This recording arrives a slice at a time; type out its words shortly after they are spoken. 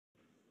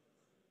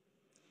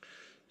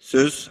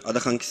Söz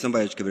Адахан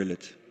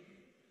берилет.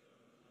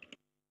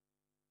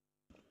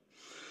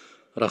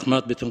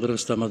 Рахмат,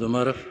 Адахан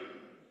Мадумаров.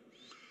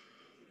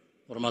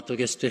 Урматтуу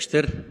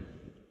кесиптештер.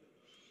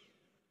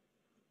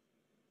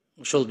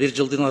 Ушул бир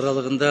жылдын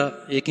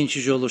аралыгында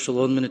экинчи жолу ушул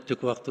 10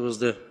 мүнөттүк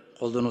убактыбызды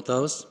колдонуп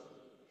атабыз.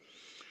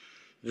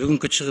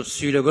 Бүгүнкү чыгып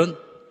сүйлөгөн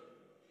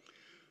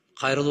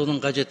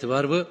кайрылуунун кажети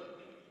барбы?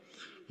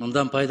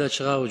 Мындан пайда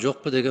чыгабы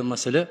жокпу деген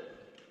маселе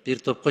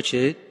бир топко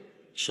чейин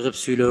чыгып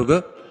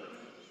сүйлөөгө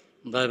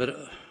мындай бир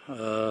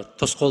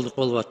тоскоолдук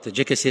болуп атты,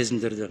 жеке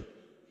сезимдерди.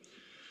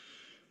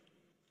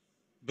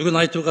 Бүгүн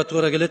айтууга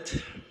туура келет.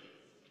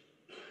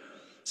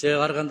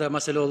 Себеби ар кандай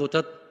маселе болуп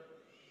атат.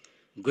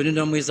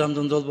 Күнүнө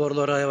мыйзамдын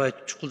долбоорлору аябай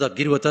чукулдап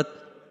кирип атат.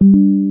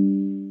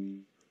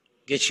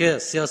 Кече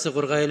саясий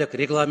кургай элек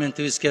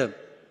регламентибизге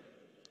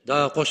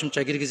дагы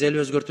кошумча киргизели,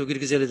 өзгөртүү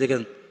киргизели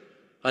деген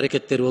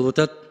аракеттер болуп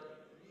атат.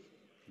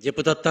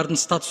 Депутаттардын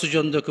статусу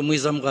жөнүндөгү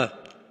мыйзамга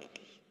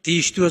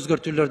тийиштүү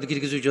өзгөртүүлөрдү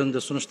киргизүү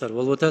жөнүндө сунуштар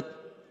болуп атат.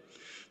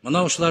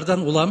 Мына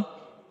ушулардан улам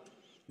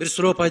бир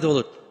суроо пайда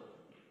болот.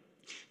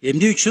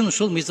 Эмне үчүн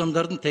ушул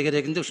мыйзамдардын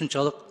тегерегинде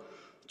ушунчалык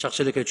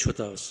чакчелекке түшүп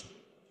атабыз?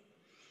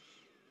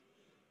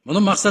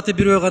 Мунун максаты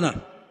бирөө гана.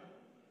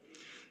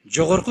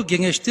 Жогорку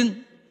кеңештин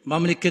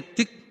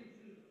мамлекеттик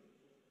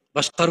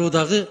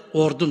башкаруудагы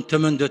ордун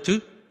төмөндөтүү,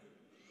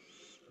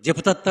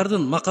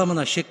 депутаттардын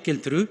макамына шек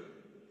келтирүү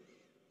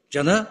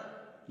жана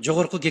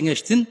жогорку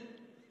кеңештин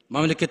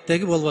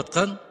мамлекеттеги болуп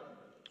аткан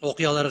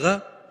окуяларга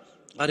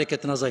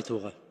аракетин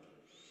азайтууга.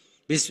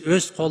 Биз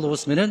өз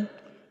колубуз менен,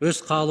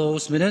 өз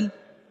каалообуз менен,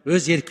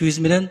 өз эркибиз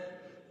менен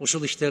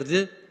ушул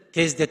иштерди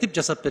тездетип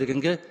жасап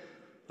бергенге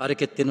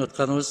аракеттенип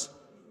атканыбыз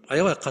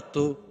аябай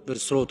каттуу бир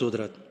суроо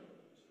туудурат.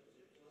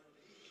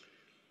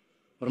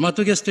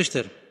 Урматтуу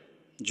кесиптештер,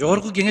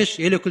 жогорку кеңеш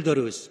эл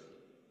өкүлдөрүбүз.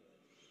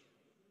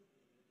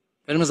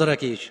 Элмаз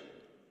Аракеевич,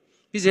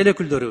 биз эл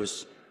өкүлдөрүбүз.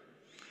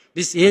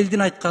 Биз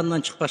элдин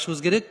айтканынан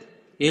чыкпашыбыз керек,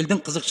 элдин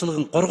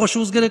кызыкчылыгын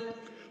коргошубуз керек.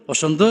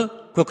 Ошондо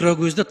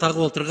көкүрөгүбүздө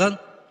тагып отурган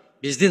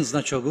биздин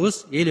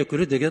значогубуз эл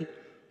өкүлү деген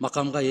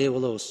макамга ээ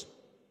болобуз.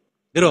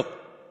 Бирок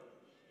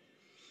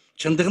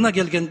чындыгына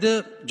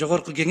келгенде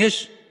жогорку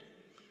кеңеш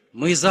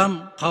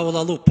мыйзам кабыл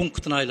алуу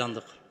пунктуна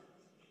айландык.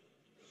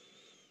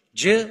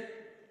 Же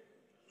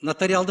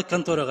нотариалдык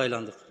конторага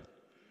айландык.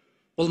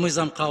 Бул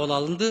мыйзам кабыл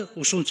алынды,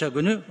 ушунча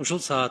күнү, ушул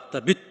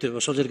саатта бүттү,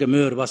 ошол жерге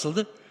мөөр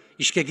басылды,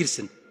 ишке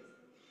кирсин.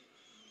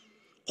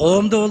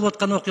 Коомдо болуп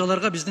аткан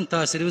окуяларга биздин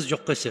таасирибиз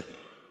жок эсе.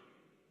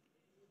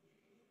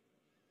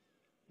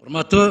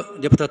 Урматтуу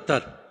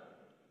депутаттар,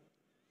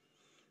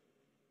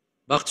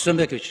 Бакыт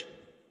Сөмбекович,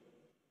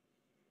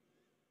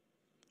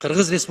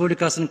 Кыргыз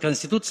Республикасынын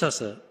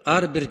конституциясы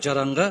ар бир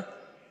жаранга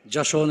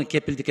жашоону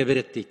кепилдикке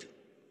берет дейт.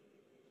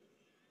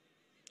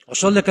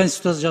 Ошол эле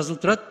конституцияда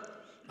жазылып турат,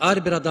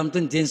 ар бир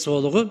адамдын ден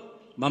соолугу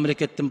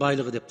мамлекеттин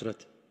байлыгы деп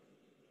турат.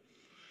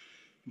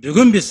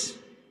 Бүгүн биз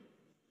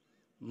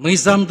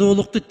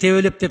мыйзамдуулукту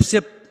тебелеп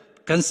тепсеп,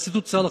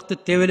 конституциялыкты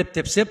тебелеп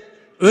тепсеп,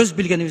 өз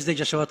билгенибизде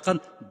жашап аткан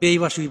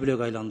бейбаш үй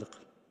бүлөгө айландык.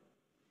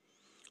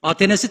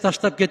 Ата энеси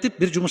таштап кетип,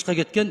 бир жумушка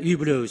кеткен үй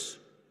бүлөбүз.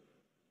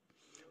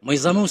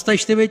 Мыйзамыбыз да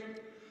иштебейт,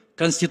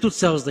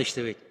 конституциябыз да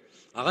иштебейт.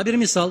 Ага бир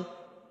мисал.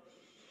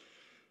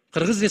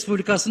 Кыргыз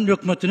Республикасынын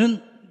өкмөтүнүн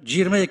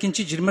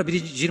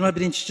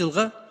 22-21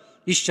 жылга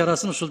иш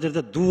чарасын ушул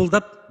жерде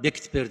дуулдап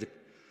бекитип бердик.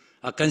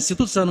 А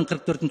конституциянын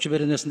 44-чү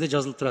беренесинде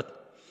жазылып турат.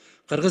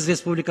 Кыргыз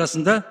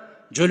Республикасында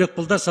жөлөк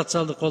пулдар,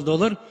 социалдык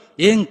колдоолор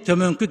эң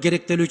төмөнкү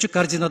керектелүүчү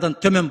координадан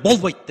төмөн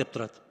болбойт деп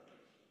турат.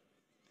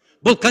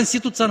 Бул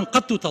конституциянын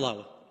катуу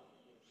талабы.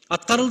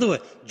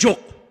 Аткарылдыбы? Жок.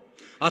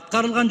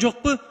 Аткарылган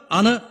жокпу?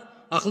 Аны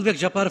Акылбек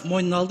Жапаров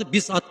мойнуна алды,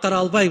 биз аткара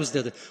албайбыз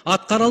деди.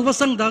 Аткара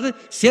албасаң дагы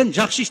сен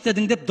жакшы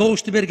иштедиң деп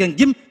добушту берген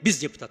ким? Биз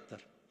депутаттар.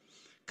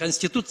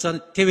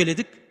 Конституцияны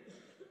тебеледик,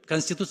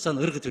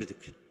 конституцияны ыргытып ирдик.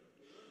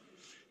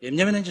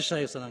 Эмне менен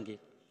жашайбыз анан кийин?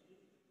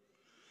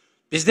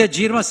 Бизде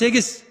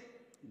 28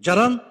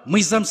 жаран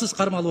мыйзамсыз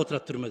кармалып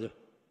отурат түрмөдө.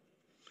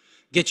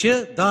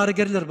 Кече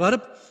дарыгерлер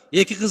барып,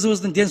 эки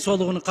кызыбыздын ден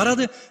соолугун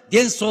карады,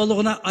 ден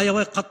соолугуна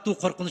аябай каттуу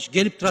коркунуч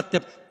келип турат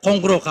деп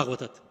коңгуроо кагып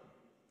атат.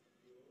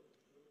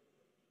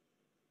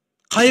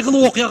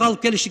 Кайгылуу окуяга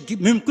алып келиши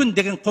мүмкүн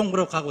деген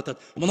коңгуроо кагып атат.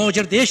 Мына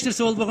жерде эч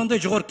нерсе болбогондой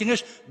жогорку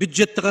кеңеш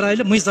бюджетти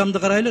карайлы, мыйзамды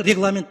карайлы,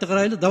 регламентти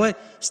карайлы, давай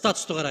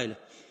статусту карайлы.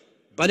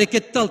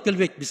 Балекетти алып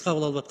келбейт биз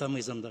кабыл алып аткан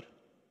мыйзамдар.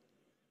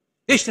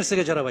 Эч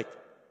нерсеге жарабайт.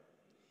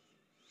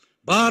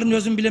 Баарын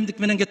өзүм билемдик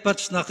менен кетип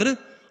барчысын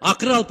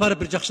акыры алып барып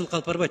бир жакшылык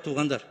алып барбайт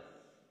туугандар.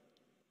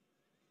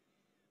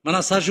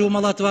 Мана Сажуу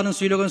Малатованын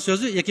сүйлөгөн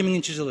сөзү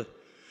 2000 жылы.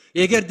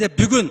 Эгерде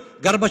бүгүн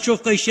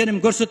Горбачевка ишеним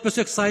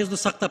көрсөтпөсөк союзду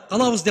сактап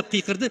калабыз деп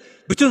кыйкырды,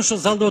 бүтүн ушул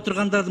залда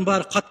отургандардын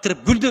баары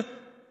каткырып күлдү,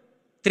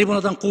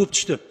 трибунадан кууп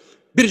түштү.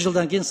 Бир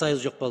жылдан кийин союз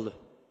жок болду.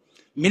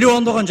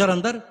 Миллиондогон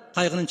жарандар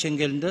кайгынын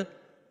чеңгелинде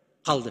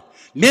калды.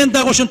 Мен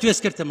дагы ошентип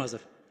эскертем азыр.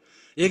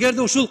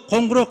 Эгерде ушул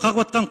коңгуроо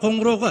кагып аткан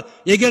коңгуроого,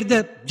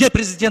 эгерде же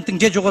президенттин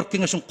же жогорку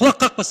кеңештин кулак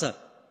какпаса,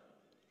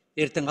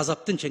 эртең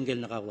азаптын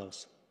чеңгелине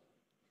кабылабыз.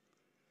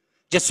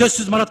 Же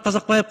сөзсүз Марат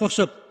Казакбаевге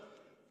окшоп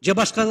же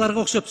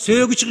башкаларга окшоп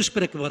сөөгү чыгыш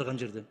керек барган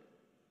жерден.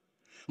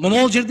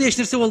 Могул жерде эч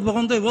нерсе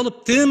болбогондой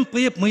болуп,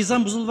 тымпыйып,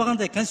 мыйзам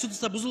бузулбагандай,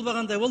 конституция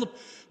бузулбагандай болуп,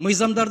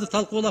 мыйзамдарды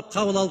талкуулап,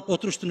 кабыл алып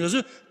отуруштун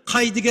өзү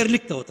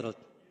кайдыгерлик деп отурат.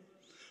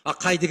 А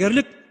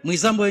кайдыгерлик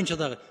мыйзам боюнча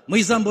дагы,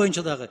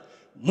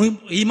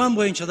 иман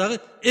боюнча дагы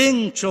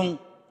эң чоң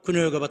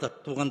күнөөгө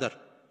батат, туугандар.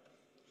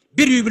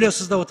 Bir үй бүлө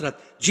сыздап отурат,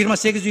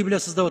 28 үй бүлө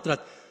сыздап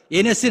отурат.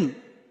 Энесин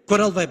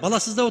көрө албай бала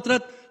сыздап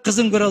отурат,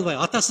 кызын көрө албай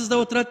ата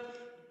сыздап отурат,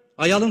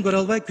 аялын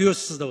көрө албай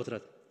күйөөсү сыздап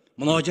отурат.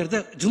 Мына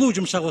жерде жылуу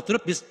жумшак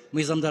отуруп биз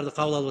мыйзамдарды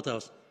кабыл алып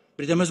атабыз.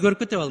 Бирдем өзгөрүп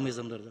кетип ал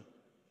мыйзамдарды.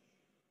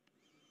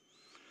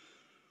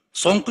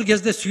 Соңку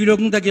кезде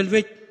сүйлөгүң да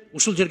келбейт,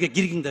 ушул жерге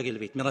киргиң да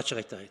келбейт, мен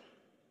ачык айтайын.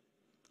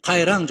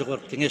 Кайран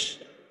жогорку кеңеш,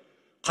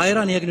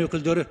 кайран эгин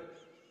өкүлдөрү,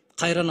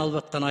 кайран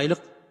алып аткан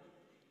айлык,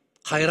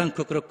 кайран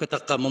көкүрөккө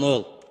таккан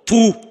монол,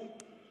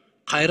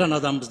 кайран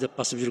адамбыз деп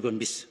басып жүргөн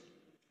биз.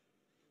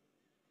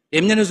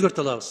 Эмнени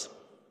өзгөртө алабыз?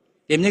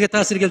 Эмнеге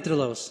таасир келтире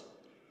алабыз?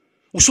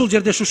 Ушул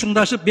жерде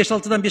шушуңдашып,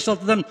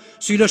 5-6-дан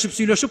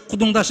сүйлөшүп,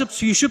 кудуңдашып,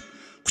 сүйүшүп,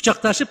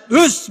 кучакташып,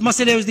 өз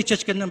маселебизди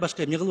чечкенден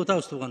башка эмне кылып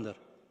атабыз, туугандар?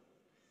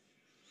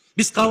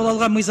 Биз кабыл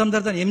алган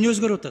мыйзамдардан эмне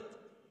өзгөрүп атат?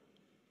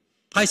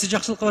 Кайсы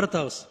жакшылыкка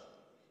баратабыз?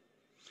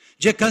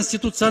 Же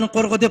конституцияны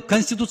корго деп,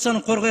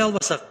 конституцияны коргой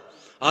албасак,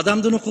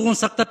 адамдын укугун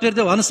сактап бер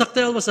деп, аны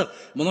сактай албасак,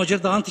 мына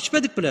жерде ант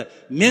ичпедик беле?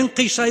 Мен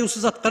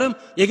кыйшаюусуз аткарам,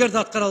 эгерде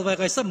аткара албай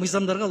кайсам,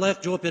 мыйзамдарга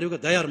ылайык жооп берүүгө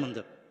даярмын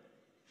деп.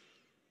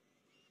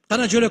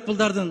 Кана жөлөк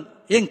пулдардын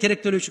эң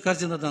керектөлүүчү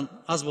корзинадан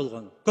аз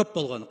болгону, көп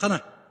болгону,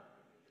 кана?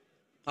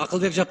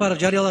 Акылбек Жапаров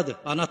жарыялады,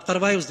 аны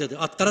аткарбайбыз деди,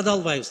 аткара да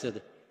албайбыз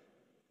деди.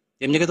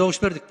 Эмнеге добуш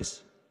бердик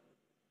биз?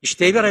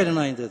 Иштей бер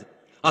айланайын дедик.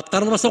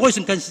 Аткарылбаса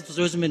койсун,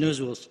 конституция өзү менен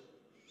өзү болсун.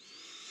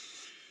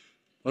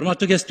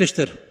 Урматтуу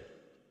кесиптештер,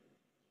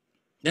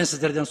 мен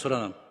сиздерден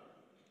суранам.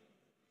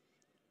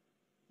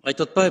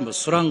 Айтып атпаймынбы,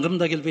 сурангым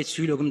да келбейт,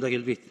 сүйлөгүм да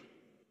келбейт.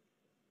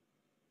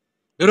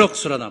 Бирок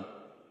суранам.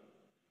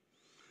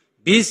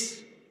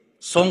 Биз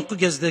соңку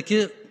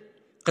кездеки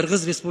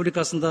Кыргыз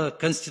Республикасындагы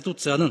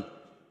конституциянын,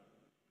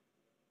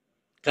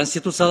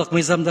 конституциялык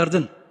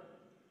мыйзамдардын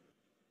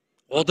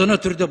одоно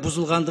түрдө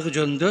бузулгандыгы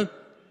жөнүндө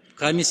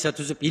комиссия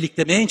түзүп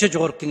иликтемейинче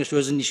жогорку кеңеш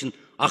өзүнүн ишин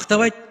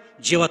актабайт,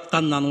 жеп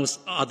атканыбыз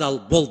адал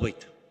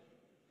болбойт.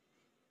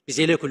 Биз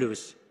эл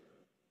өкүлүбүз.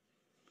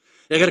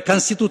 Эгер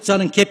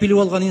конституциянын кепили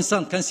болгон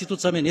инсан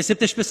конституция менен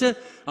эсептешпесе,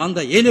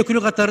 анда эл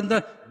өкүлү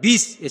катарында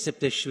биз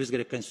эсептешибиз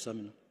керек конституция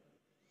менен.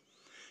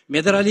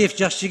 Медералиев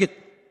жаш жигит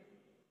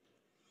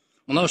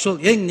мына ошол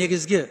эң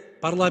негизги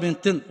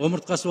парламенттин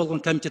омурткасы болгон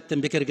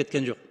комитеттен бекер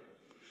кеткен жок.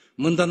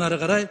 Мындан ары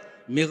карай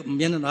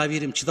менин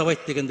абийирим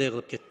чыдабайт дегендей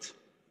кылып кетти.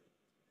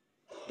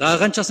 Дагы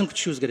канчасын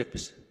күтүшүбүз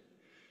керекпиз?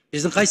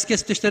 Биздин кайсы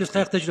кесиптештерибиз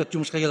каякта жүрөт,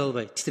 жумушка келе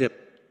албай, титиреп.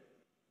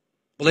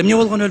 Бул эмне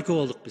болгон өлкө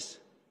болдук биз?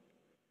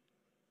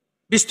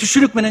 Биз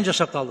түшүнүк менен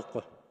жашап калдык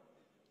го.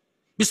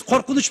 Биз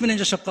коркунуч менен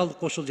жашап калдык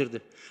го ошол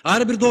жерде.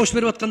 Ар бир добуш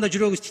берип атканда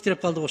жүрөгүбүз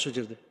титиреп калды ошол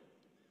жерде.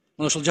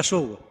 Мына ошол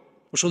жашообу,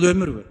 ошол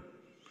өмүрбү?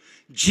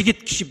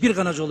 Жигит киши бир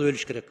гана жолу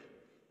өлүш керек.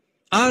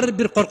 Ар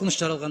бир коркунуч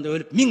жаралганда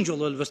өлүп, 1000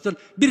 жолу өлбөстөн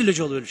бир эле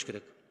жолу өлүш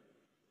керек.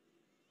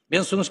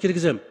 Мен сунуш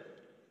киргизем.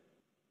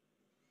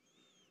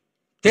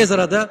 Тез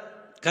арада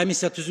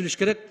комиссия түзүлүш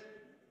керек.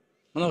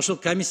 Мына ошол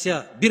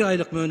комиссия 1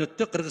 айлык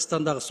мөөнөттө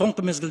Кыргызстандагы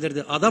соңку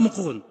мезгилдерде адам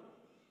укугун,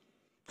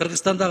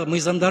 Кыргызстандагы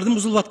мыйзамдардын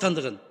бузулуп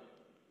аткандыгын,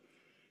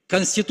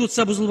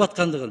 конституция бузулуп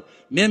аткандыгын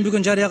мен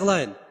бүгүн жарыя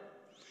кылайын.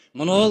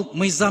 Мына ол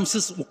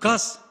мыйзамсыз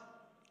указ,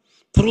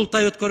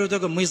 курултай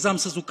өткөрүүдөгү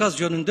мыйзамсыз указ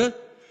жөнүндө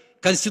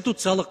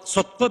конституциялык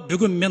сотко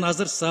бүгүн мен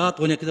азыр саат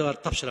 12-де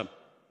барып тапшырам.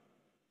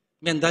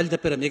 Мен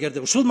далилдеп берем, эгерде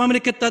ушул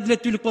мамлекетте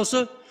адилеттүүлүк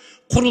болсо,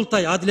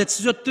 курултай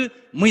адилетсиз өттү,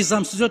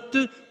 мыйзамсыз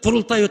өттү,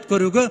 курултай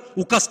өткөрүүгө,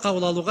 указ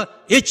кабыл алууга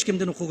эч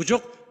кимдин укугу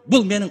жок.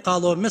 Бул менин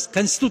каалоом эмес,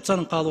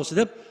 конституциянын каалоосу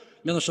деп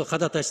мен ошол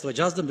кадатайство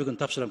жаздым, бүгүн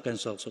тапшырам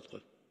конституциялык сотко.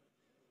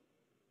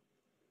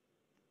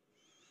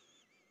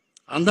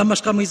 Андан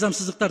башка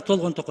мыйзамсыздыктар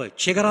толгон токой.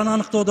 Чек араны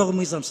аныктоодогу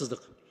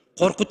мыйзамсыздык,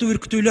 коркутуу,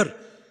 үркүтүүлөр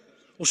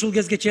ушул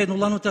кезге чейин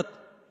уланып атат.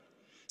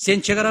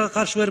 Сен чек арага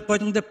каршы берип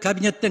койдуң деп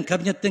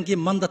кабинеттен кийин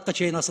мандатка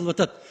чейин асылып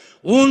атат.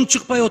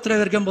 Чыкпай отура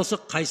берген болсо,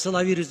 кайсыл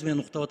абийирибиз менен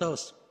уктап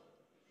атабыз?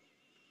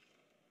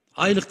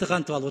 Айлыкты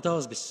кантип алып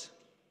атабыз биз?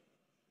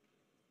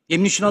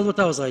 Эмне үчүн алып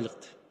атабыз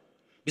айлыкты?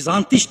 Биз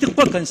ант иштик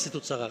го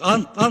конституцияга,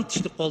 ант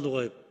иштик колду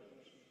коюп.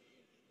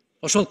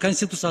 Ошол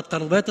конституция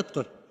аткарылбай атат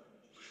го,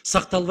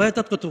 сакталбай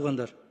атат го,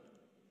 туугандар.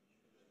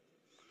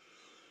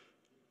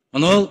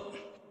 Мына ол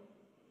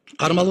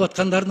кармалып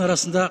аткандардын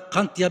арасында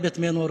кант диабети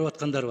менен ооруп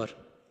аткандар бар.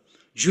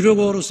 Жүрөк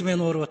оорусу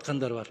менен ооруп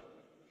аткандар бар.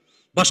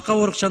 Башка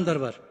оорукчандар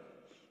бар.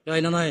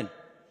 Айланайын.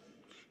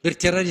 Бир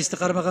террористти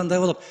кармагандай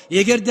болуп,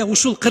 эгерде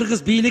ушул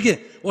кыргыз бийлиги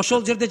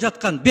ошол жерде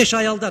жаткан 5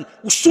 аялдан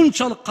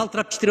ушунчалык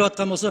калтырап титиреп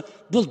аткан болсо,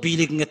 бул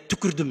бийлигиңе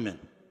түкүрдүм мен.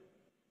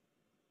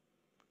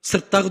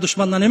 Сырттагы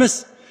душмандан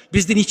эмес,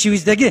 биздин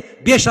ичибиздеги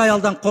 5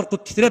 аялдан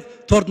коркуп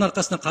титиреп, тордун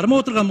аркасына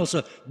кармап отурган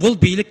болсо, бул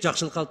бийлик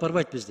жакшылык алып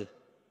барбайт бизди.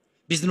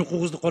 Биздин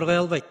укугубузду коргой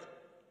албайт.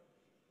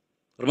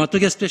 Урматтуу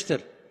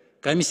кесиптештер,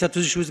 комиссия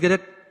түзүшүбүз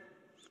керек,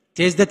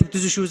 тездетип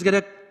түзүшүбүз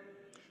керек.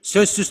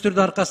 сөзсүз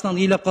түрдө аркасынан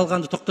ыйлап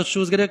калганды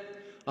токтотушубуз керек.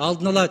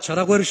 Алдын ала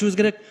чара көрүшүбүз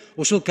керек.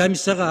 Ушул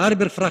комиссияга ар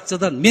бир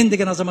фракциядан мен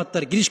деген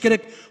азаматтар кириш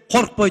керек.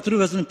 Коркпой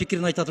туруп өзүнүн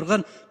пикирин айта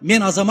турган,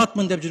 мен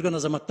азаматмын деп жүргөн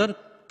азаматтар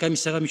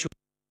комиссияга мүчө.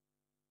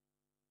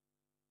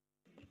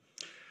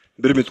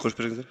 1 мүнөт коюп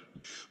бериңиздер.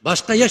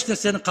 Башка эч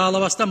нерсени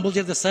каалабастан бул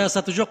жерде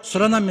саясаты жок.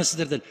 Суранам мен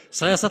сиздерден.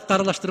 Саясатты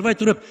аралаштырбай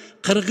туруп,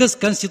 кыргыз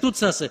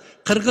конституциясы,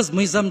 кыргыз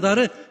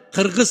мыйзамдары,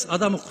 кыргыз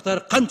адам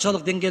укуктары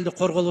канчалык деңгээлде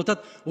корголуп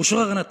атат,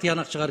 ушуга гана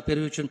тыянак чыгарып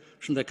берүү үчүн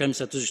ушундай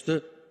комиссия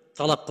түзүштү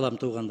талап кылам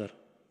туугандар.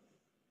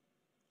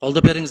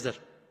 Колдоп бериңиздер.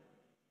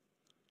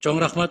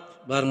 Чоң рахмат,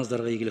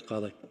 баарыңыздарга ийгилик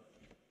каалайм.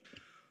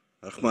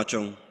 Рахмат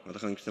чоң,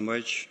 Адахан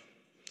Кисенбаевич.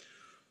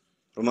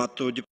 Урматтуу